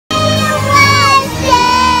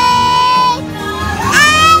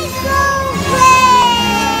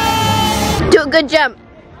Good jump.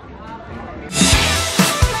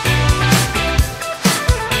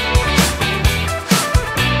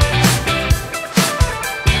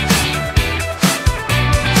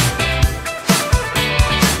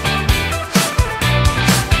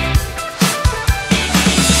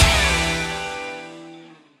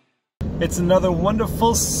 It's another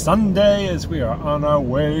wonderful Sunday as we are on our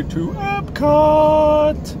way to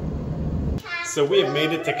Epcot. So we have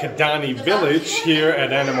made it to Kidani Village here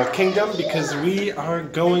at Animal Kingdom because we are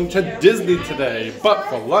going to Disney today. But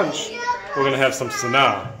for lunch, we're gonna have some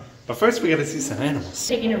Sanaa. But first we gotta see some animals.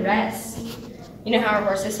 Taking a rest. You know how our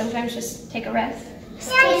horses sometimes just take a rest?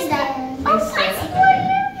 And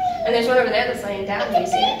there's one over there that's laying down. Do you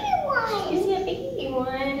see it? You see a baby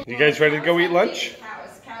one. You guys ready to go eat lunch?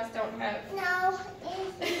 Cows don't have. No.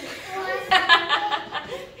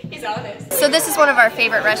 He's honest. So this is one of our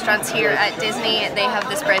favorite restaurants here at Disney. They have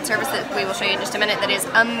this bread service that we will show you in just a minute that is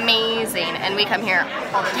amazing, and we come here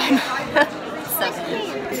all the time. So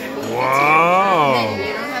good. Wow.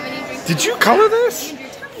 Did you color this?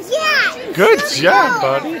 Yeah. Good job,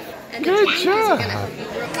 buddy. Good job.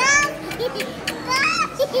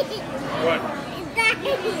 What?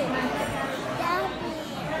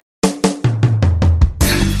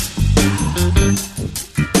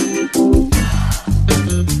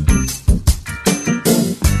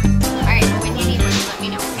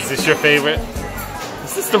 Is this your favorite?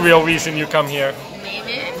 Is this the real reason you come here?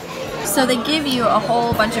 Maybe. So they give you a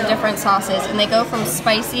whole bunch of different sauces, and they go from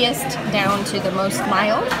spiciest down to the most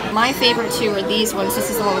mild. My favorite two are these ones. This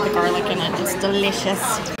is the one with the garlic in it. It's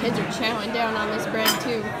delicious. Kids are chowing down on this bread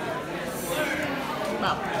too.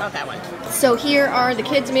 Well, not that one. So here are the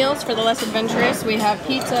kids' meals for the less adventurous. We have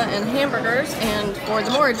pizza and hamburgers, and for the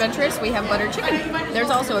more adventurous, we have buttered chicken. There's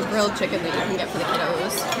also a grilled chicken that you can get for the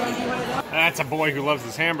kiddos. That's a boy who loves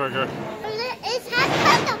his hamburger. It's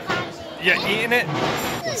hot. You eating it?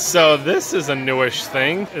 So this is a newish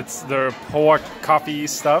thing. It's their pork coffee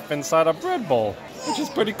stuff inside a bread bowl, which is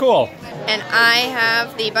pretty cool. And I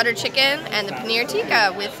have the buttered chicken and the paneer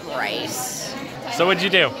tikka with rice. So what'd you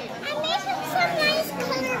do? I made them some nice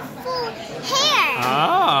colorful hair.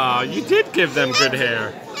 Ah, you did give them good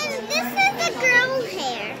hair. And this is the girl's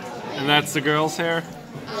hair. And that's the girl's hair?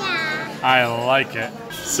 Yeah. I like it.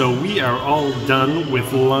 So we are all done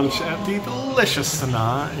with lunch at the delicious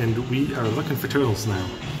Sanaa, and we are looking for turtles now.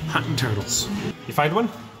 Hunting turtles. You find one?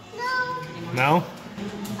 No. No?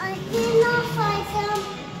 I did not find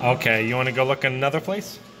them. Okay, you want to go look in another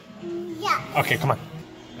place? Yeah. Okay, come on.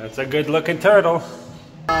 That's a good looking turtle.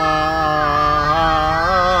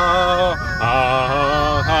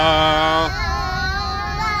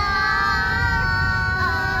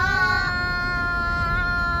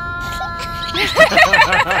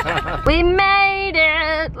 We made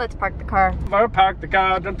it! Let's park the car. Over, park the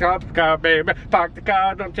car, don't tip the car, baby. Park the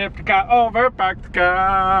car, don't tip the car. Over, park the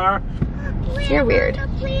car. You're weird. The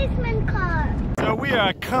policeman car. So we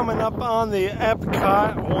are coming up on the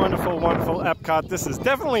Epcot. Wonderful, wonderful Epcot. This is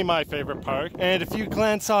definitely my favorite park. And if you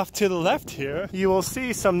glance off to the left here, you will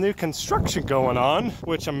see some new construction going on,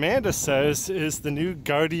 which Amanda says is the new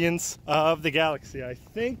Guardians of the Galaxy. I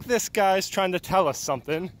think this guy's trying to tell us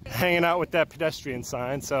something, hanging out with that pedestrian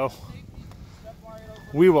sign, so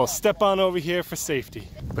we will step on over here for safety.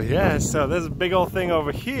 But yeah, so this big old thing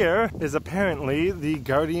over here is apparently the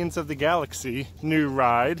Guardians of the Galaxy new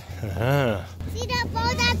ride. See that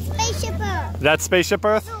ball? That's Spaceship Earth. That Spaceship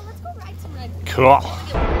Earth? So let's go ride some red. Cool.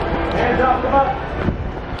 Hands up, come up.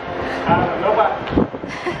 No back.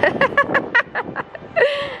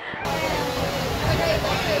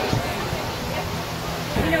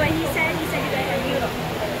 You know what he said? He said you guys are beautiful.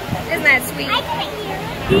 Isn't that sweet? I didn't hear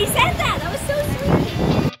it. He said that. That was so sweet.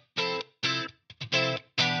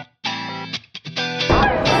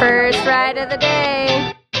 First ride of the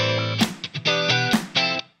day.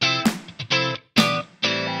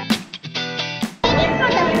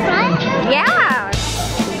 Yeah.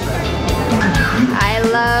 I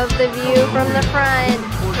love the view from the front.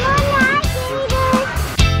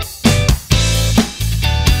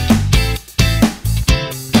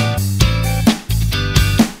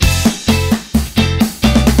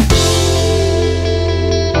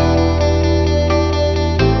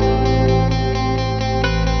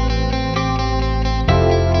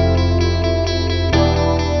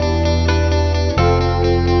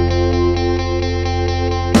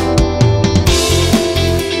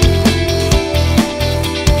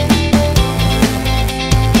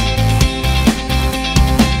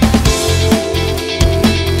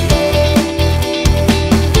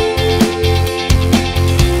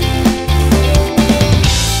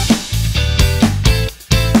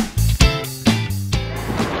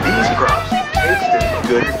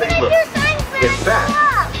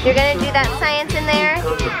 that science in there?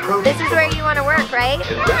 This is where you want to work, right?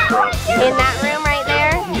 In that room right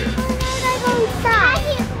there?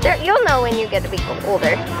 You'll know when you get to be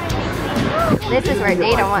older. This is where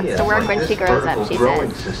Data wants to work when she grows up, she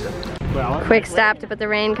says. Quick stop to put the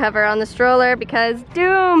rain cover on the stroller because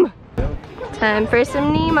doom! Time for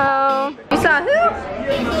some Nemo. You saw who?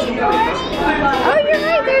 Oh, you're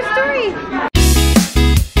right, there's Story.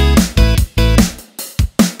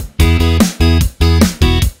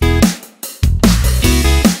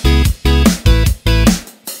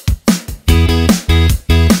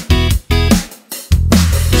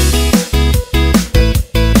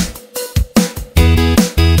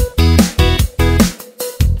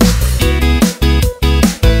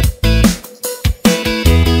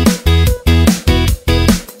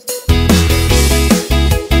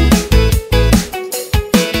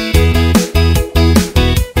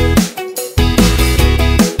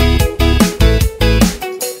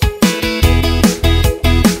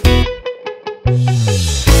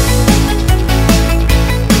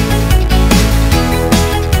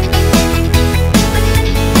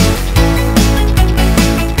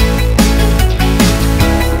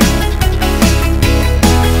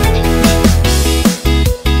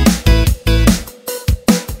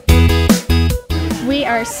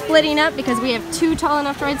 Splitting up because we have 2 tall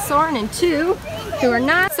enough to ride Soarin and 2 who are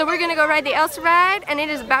not. So we're gonna go ride the Elsa ride, and it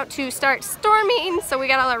is about to start storming, so we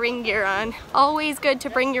got all our rain gear on. Always good to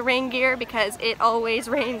bring your rain gear because it always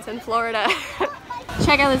rains in Florida.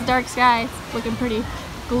 Check out this dark sky, it's looking pretty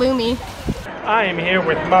gloomy. I am here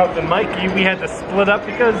with Mouth and Mikey. We had to split up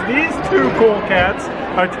because these 2 cool cats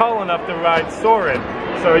are tall enough to ride Soarin.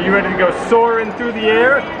 So are you ready to go soaring through the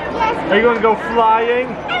air? Yes. Are you going to go flying?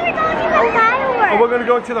 And we're going to the fireworks. Oh, we're going to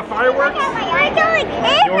go to the fireworks? We're going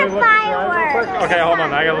in the fireworks. Okay, hold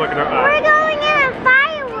on. I got to look at her eye. We're going in the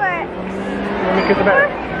fireworks. Let me get the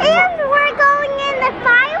bag. And we're going in the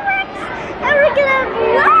fireworks. And we're going to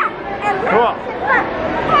look. And look. Cool.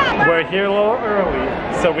 And look. We're here a little early,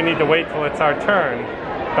 so we need to wait till it's our turn.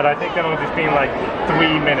 But I think that'll just be in like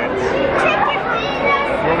 3 minutes. Check your phone.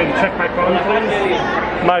 You want me to check my phone,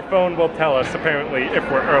 please? My phone will tell us, apparently, if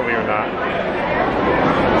we're early or not.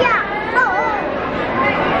 Yeah.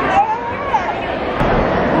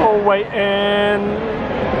 Oh, wait, and...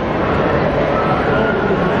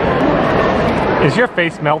 Is your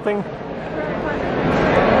face melting?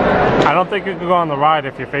 I don't think you can go on the ride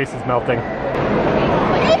if your face is melting.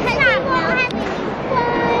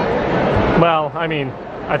 Well, I mean,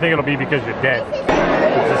 I think it'll be because you're dead.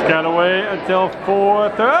 We just gotta wait until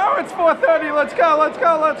 4:30. Oh, it's 4:30. Let's go, let's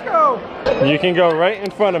go, let's go. You can go right in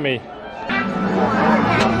front of me. Daddy,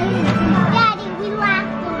 we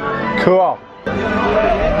laughed. Cool.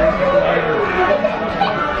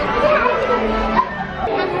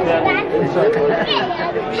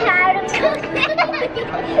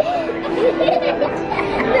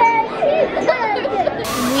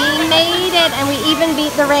 We made it, and we even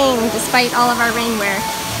beat the rain despite all of our rainwear.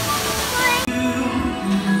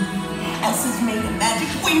 Elsa's made a magic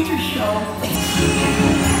winter show.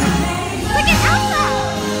 Look at Elsa!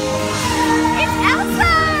 It's Elsa!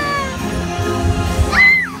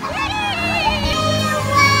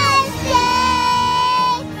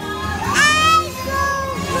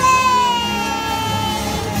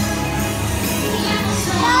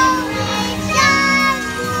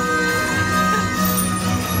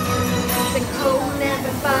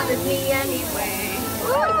 Me anyway.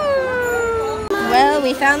 Well,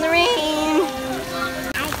 we found the rain.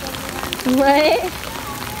 What?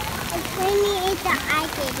 It's raining in the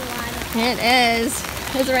alligator water. It is.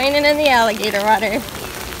 It's raining in the alligator water.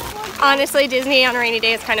 Honestly, Disney on a rainy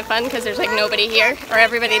day is kind of fun because there's like nobody here or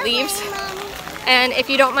everybody leaves. And if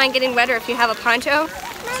you don't mind getting wet or if you have a poncho,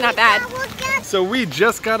 it's not bad. So we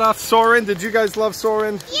just got off Soarin. Did you guys love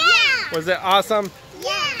Soarin? Yeah! Was it awesome?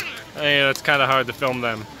 Yeah! I mean, it's kind of hard to film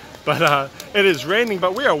them. But it is raining,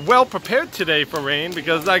 but we are well prepared today for rain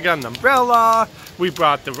because I got an umbrella. We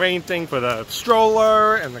brought the rain thing for the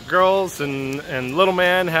stroller, and the girls and little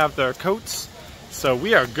man have their coats. So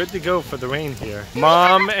we are good to go for the rain here.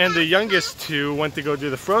 Mom and the youngest 2 went to go do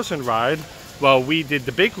the Frozen ride while we did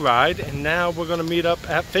the big ride, and now we're gonna meet up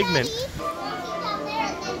at Figment.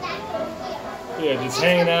 Yeah, just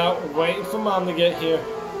hanging out, waiting for Mom to get here.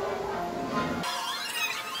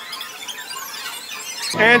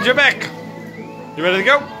 And you're back. You ready to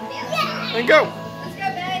go? Yeah. Then go. Let's go,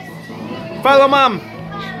 guys. Follow Mom.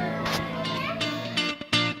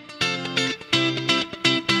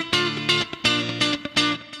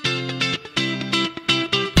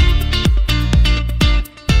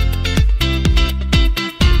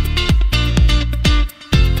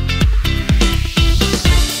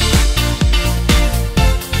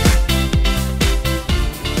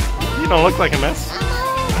 don't look like a mess.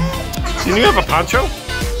 Didn't you have a poncho?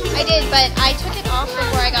 I did, but I took it off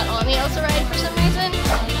before I got on the Elsa ride for some reason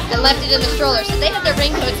and left it in the stroller. So they had their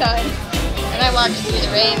raincoats on, and I walked through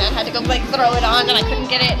the rain. I had to go like throw it on, and I couldn't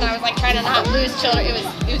get it, and I was like trying to not lose children.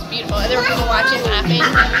 It was beautiful. And there were people watching, laughing.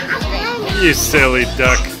 It was great. You silly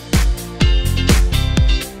duck.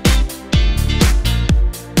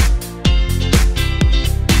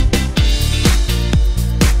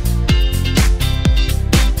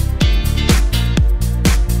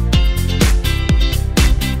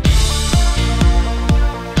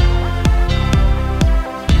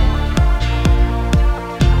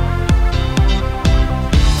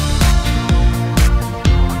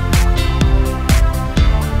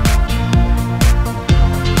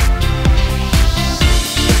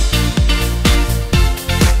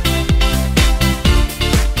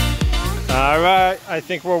 I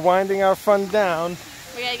think we're winding our fun down.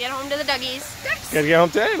 We gotta get home to the duggies. Ducks. Gotta get home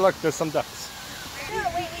to, hey, look, there's some ducks. No,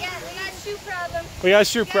 wait, we got shoe problems. We got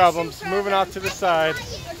shoe problems. Moving off to the side.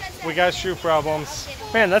 We got shoe problems.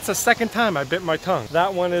 Man, that's the second time I bit my tongue.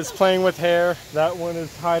 That one is playing with hair. That one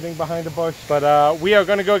is hiding behind a bush. But we are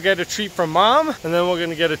gonna go get a treat from Mom, and then we're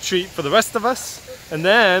gonna get a treat for the rest of us. And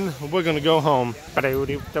then we're gonna go home. Hey, look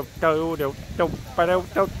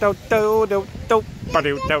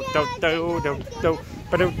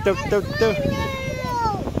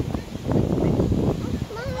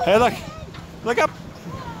up.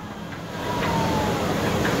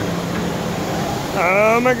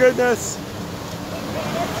 Oh my goodness.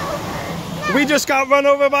 We just got run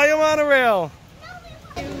over by a monorail.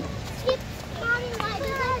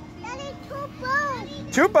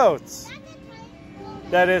 Two boats.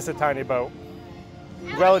 That is a tiny boat,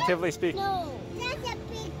 relatively speaking. No, that's a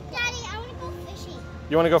big. Daddy, I want to go fishing.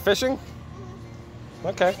 You want to go fishing?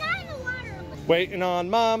 Okay. Not in the water. Waiting on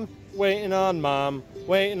Mom, waiting on Mom,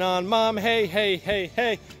 waiting on Mom. Hey, hey, hey,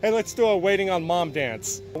 hey. Hey, let's do a waiting on Mom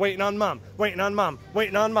dance. Waiting on Mom, waiting on Mom,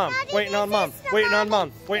 waiting on Mom, waiting on Mom, waiting on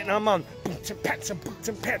Mom, waiting on Mom. Boots and pants and boots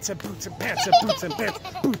and pants and boots and pants and boots and pants,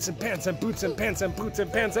 boots and pants and boots and pants and boots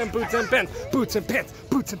and pants and boots and pants, boots and pants,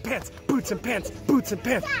 boots and pants, boots and pants, boots and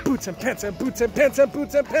pants, boots and pants and boots and pants and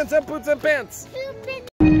boots and pants and boots and pants.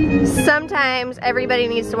 Sometimes everybody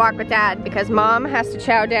needs to walk with Dad because Mom has to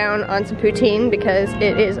chow down on some poutine because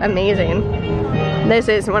it is amazing. This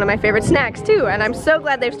is one of my favorite snacks too, and I'm so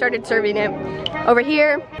glad they've started serving it over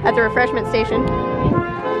here at the refreshment station.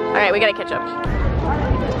 All right, we gotta catch up.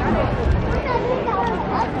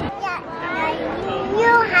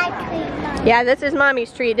 Yeah, this is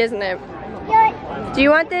Mommy's treat, isn't it? Do you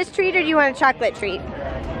want this treat or do you want a chocolate treat?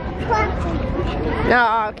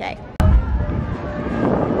 No, okay.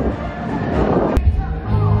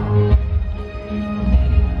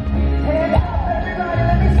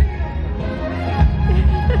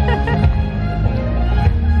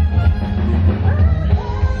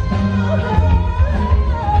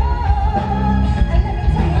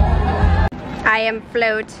 I am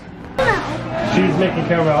float. She's making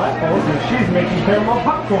caramel apples and she's making caramel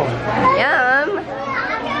popcorn. Yum.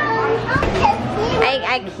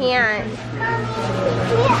 I can't.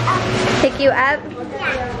 Pick you up?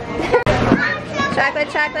 Chocolate,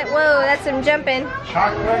 chocolate. Whoa, that's some jumping.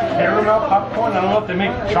 Chocolate, caramel popcorn. I don't know if they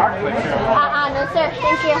make chocolate caramel. No sir,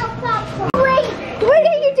 thank you. Wait, what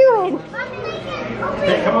are you doing?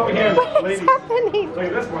 Hey, come over here, What's happening? Look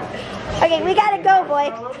at this one. Okay, we gotta go,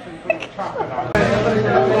 boy.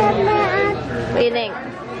 What do you think?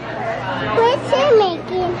 What's he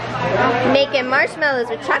making? Making marshmallows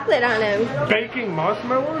with chocolate on them. Baking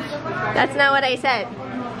marshmallows? That's not what I said.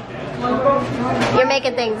 You're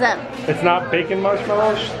making things up. It's not bacon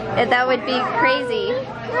marshmallows? That would be crazy.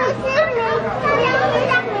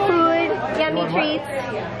 Food, yummy treats.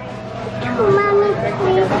 Mommy,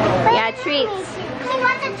 please. Yeah, treats. I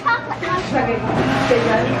want the chocolate.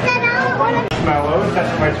 Marshmallows,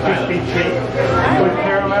 that's my crispy treat with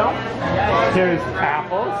caramel. There's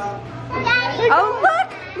apples. Oh, look!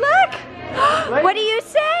 What do you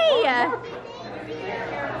say?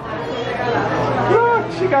 Look,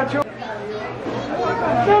 she got you.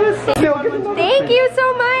 That is still good. Thank you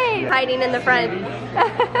so much. Hiding in the front.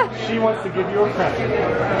 She wants to give you a present.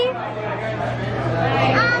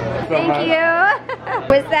 Thank you.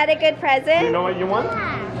 Was that a good present? You know what you want?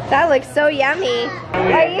 That looks so yummy.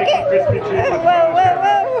 Are you getting... Whoa, whoa,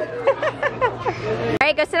 whoa. All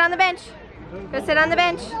right, go sit on the bench. Go sit on the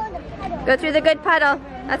bench. Go through the good puddle.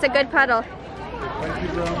 That's a good puddle.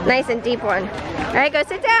 Nice and deep one. All right, go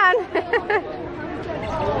sit down.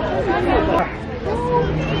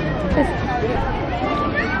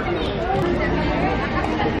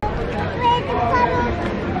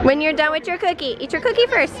 When you're done with your cookie, eat your cookie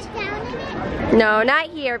first. No, not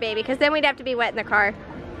here, baby, because then we'd have to be wet in the car.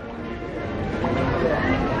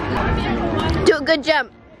 Do a good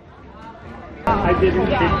jump. I didn't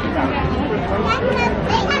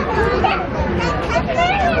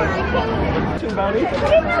think about it.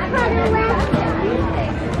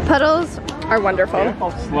 Puddles are wonderful.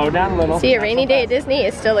 I'll slow down a little. See, a rainy day at Disney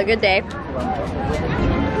is still a good day.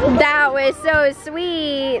 That was so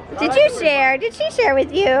sweet. Did you share? Did she share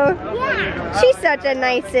with you? Yeah. She's such a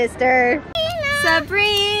nice sister.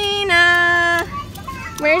 Sabrina!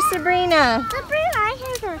 Where's Sabrina? Sabrina, I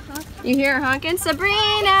hear her honking. You hear her honking?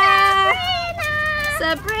 Sabrina!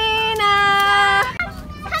 Sabrina!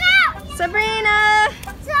 Come out! Sabrina!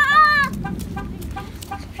 Stop!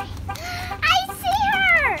 I see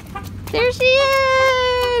her! There she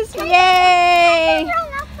is! Yay!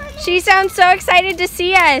 She sounds so excited to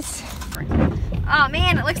see us. Oh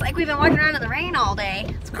man, it looks like we've been walking around in the rain all day.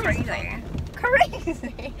 It's crazy.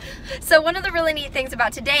 Crazy. So one of the really neat things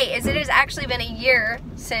about today is it has actually been a year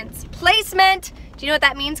since placement. Do you know what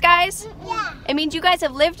that means, guys? Yeah. It means you guys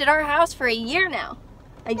have lived at our house for a year now.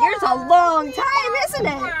 A year's a long time, isn't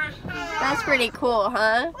it? That's pretty cool,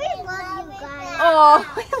 huh? We love you guys. Oh,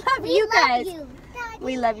 we love you guys. You.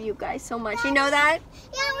 We love you guys so much. You know that?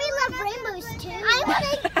 Yeah, we love rainbows too.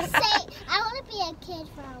 I want to be a kid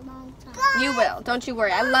for a long time. You will. Don't you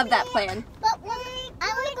worry. I love that plan. But I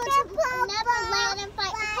want to go to Neverland and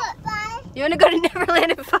fight Hook. You want to go to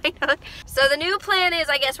Neverland and fight Hook? So the new plan is,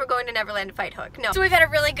 I guess we're going to Neverland to fight Hook. No. So we've had a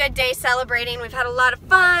really good day celebrating. We've had a lot of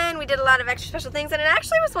fun. We did a lot of extra special things. And it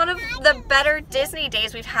actually was one of the better Disney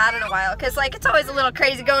days we've had in a while. Because, like, it's always a little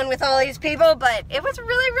crazy going with all these people. But it was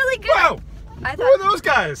really, really good. Whoa! I Who are those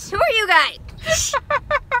guys? Who are you guys?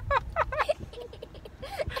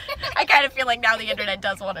 I kind of feel like now the internet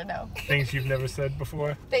does want to know. Things you've never said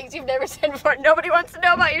before. Things you've never said before. Nobody wants to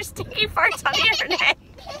know about your stinky farts on the internet.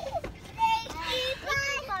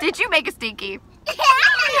 Did you make a stinky?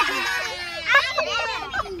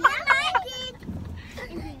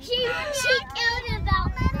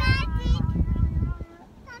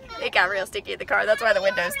 It got real sticky in the car. That's why the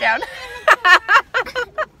window's down.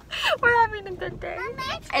 We're having a good day.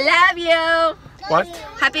 I love you. What?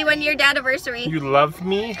 Happy 1 year anniversary. You love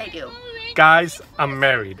me? I do. Guys, I'm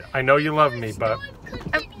married. I know you love me, but...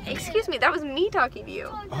 Excuse me, that was me talking to you.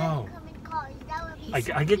 Oh. I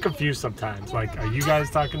get confused sometimes. Like, are you guys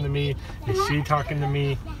talking to me? Is she talking to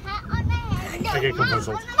me? I get confused.